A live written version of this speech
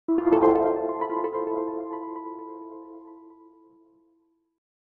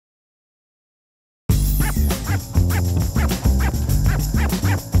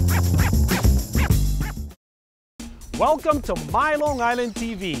Welcome to My Long Island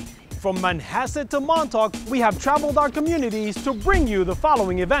TV. From Manhasset to Montauk, we have traveled our communities to bring you the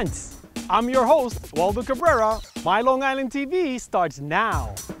following events. I'm your host, Waldo Cabrera. My Long Island TV starts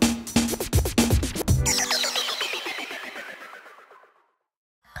now.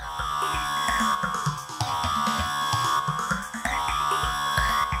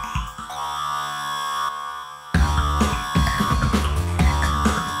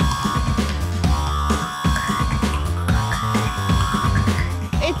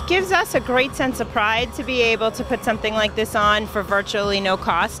 It gives us a great sense of pride to be able to put something like this on for virtually no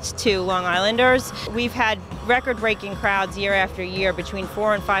cost to Long Islanders. We've had record-breaking crowds year after year. Between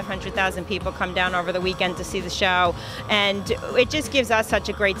 400,000 and 500,000 people come down over the weekend to see the show, and it just gives us such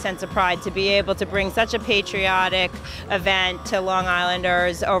a great sense of pride to be able to bring such a patriotic event to Long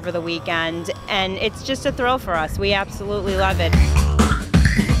Islanders over the weekend, and it's just a thrill for us. We absolutely love it.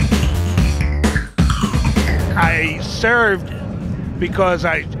 I served because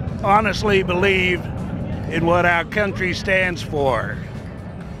I honestly believe in what our country stands for.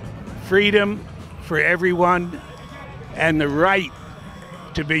 Freedom for everyone and the right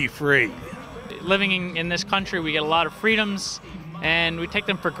to be free. Living in this country, we get a lot of freedoms and we take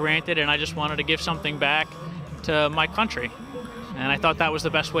them for granted, and I just wanted to give something back to my country. And I thought that was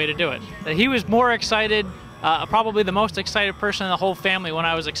the best way to do it. He was more excited, probably the most excited person in the whole family when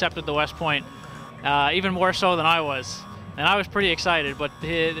I was accepted to West Point, even more so than I was. And I was pretty excited, but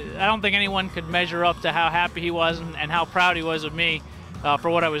I don't think anyone could measure up to how happy he was and how proud he was of me for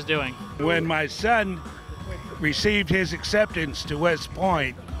what I was doing. When my son received his acceptance to West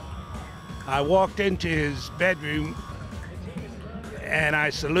Point, I walked into his bedroom and I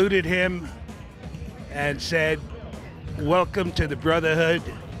saluted him and said, "Welcome to the Brotherhood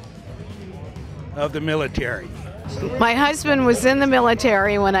of the Military." My husband was in the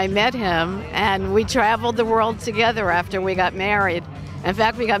military when I met him, and we traveled the world together after we got married. In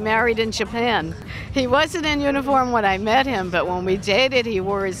fact, we got married in Japan. He wasn't in uniform when I met him, but when we dated, he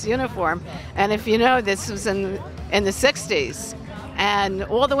wore his uniform. And if you know, this was in the 60s. And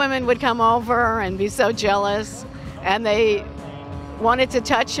all the women would come over and be so jealous, and they wanted to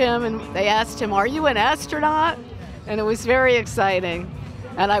touch him, and they asked him, "Are you an astronaut?" And it was very exciting.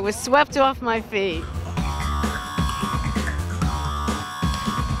 And I was swept off my feet.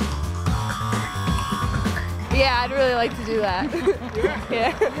 Yeah, I'd really like to do that.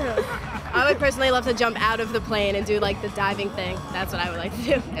 Yeah. I would personally love to jump out of the plane and do like the diving thing. That's what I would like to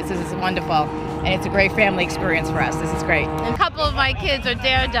do. This is wonderful, and it's a great family experience for us. This is great. A couple of my kids are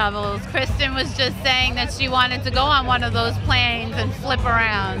daredevils. Kristen was just saying that she wanted to go on one of those planes and flip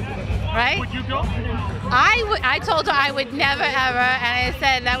around, right? Would you go? I told her I would never ever, and I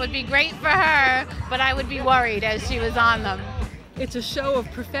said that would be great for her, but I would be worried as she was on them. It's a show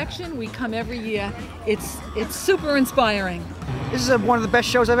of perfection. We come every year. It's super inspiring. This is one of the best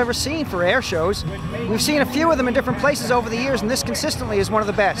shows I've ever seen for air shows. We've seen a few of them in different places over the years, and this consistently is one of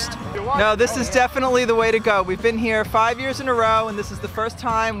the best. No, this is definitely the way to go. We've been here 5 years in a row, and this is the first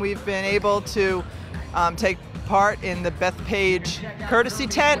time we've been able to take part in the Bethpage courtesy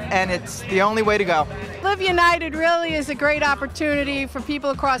tent, and it's the only way to go. Live United really is a great opportunity for people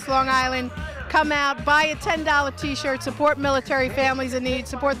across Long Island. Come out, buy a $10 t-shirt, support military families in need,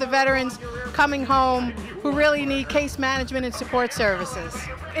 support the veterans coming home who really need case management and support services.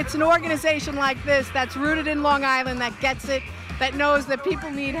 It's an organization like this that's rooted in Long Island, that gets it, that knows that people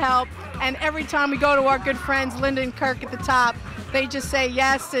need help, and every time we go to our good friends Linda and Kirk at the top, they just say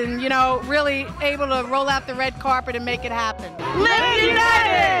yes and, you know, really able to roll out the red carpet and make it happen. Live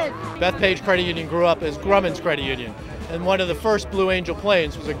United! Bethpage Credit Union grew up as Groneman's Credit Union, and one of the first Blue Angel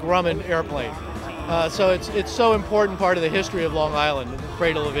planes was a Grumman airplane. So it's so important part of the history of Long Island, the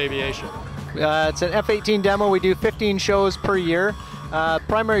cradle of aviation. It's an F-18 demo. We do 15 shows per year.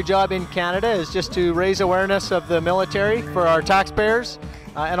 Primary job in Canada is just to raise awareness of the military for our taxpayers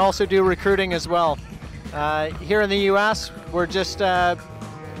and also do recruiting as well. Here in the U.S., we're just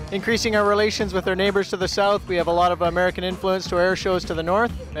increasing our relations with our neighbors to the south. We have a lot of American influence to air shows to the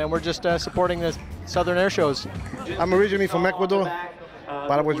north, and we're just supporting the southern air shows. I'm originally from Ecuador,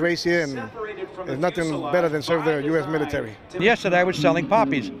 but I was raised here, and there's nothing better than serve the U.S. military. Yesterday I was selling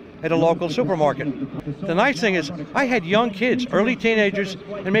poppies at a local supermarket. The nice thing is I had young kids, early teenagers,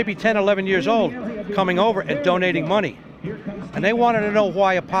 and maybe 10, 11 years old, coming over and donating money. And they wanted to know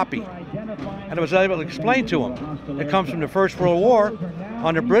why a poppy. And I was able to explain to them. It comes from the First World War.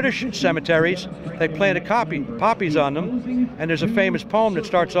 On the British cemeteries, they planted poppies on them, and there's a famous poem that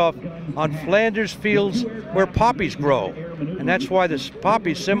starts off, "On Flanders fields where poppies grow." And that's why the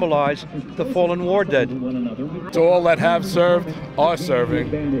poppies symbolize the fallen war dead. To all that have served, are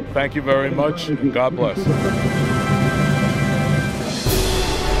serving, thank you very much. God bless.